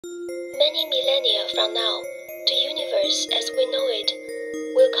Many millennia from now, the universe as we know it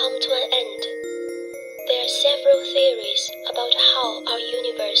will come to an end. There are several theories about how our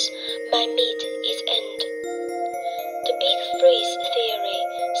universe might meet its end. The Big Freeze theory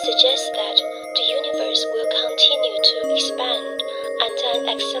suggests that the universe will continue to expand at an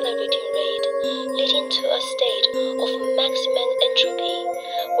accelerating rate, leading to a state of maximum entropy,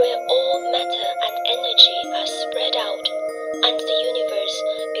 where all matter and energy are spread out, and the universe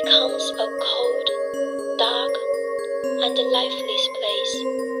becomes a cold, dark, and lifeless place.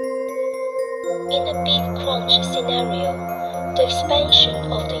 In a Big Crunch scenario, the expansion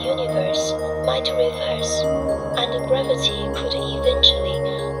of the universe might reverse, and gravity could eventually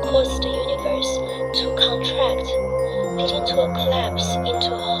cause the universe to contract, leading to a collapse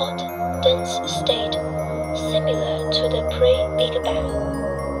into a hot, dense state, similar to the pre-Big Bang.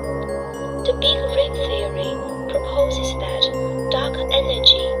 The Big Rip theory proposes that dark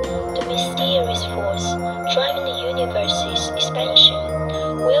energy, the mysterious force driving the universe's expansion,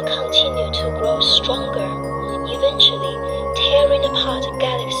 will continue to grow stronger, eventually tearing apart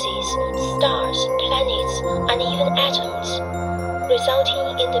galaxies, stars, planets, and even atoms,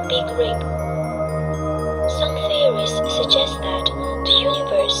 resulting in the Big Rip. Some theories suggest that the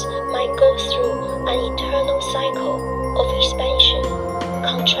universe might go through an eternal cycle of expansion,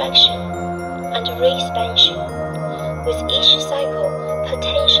 contraction, and re-expansion, with each cycle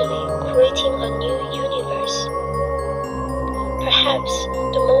potentially creating a new universe. Perhaps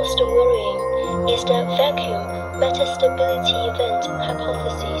the most worrying is the vacuum metastability event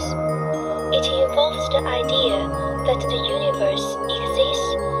hypothesis. It involves the idea that the universe exists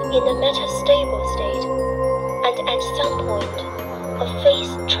in a metastable state, and at some point, a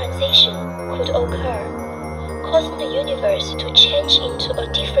phase transition could occur, causing the universe to change into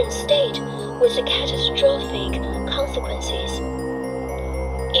a different state with catastrophic consequences.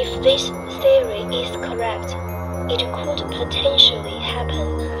 If this theory is correct, it could potentially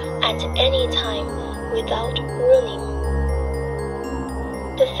happen at any time without warning.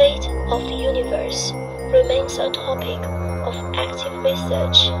 The fate of the universe remains a topic of active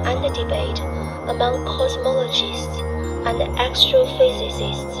research and debate among cosmologists and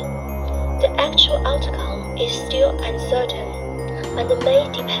astrophysicists. The actual outcome is still uncertain and may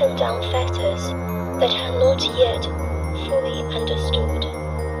depend on factors that are not yet fully understood.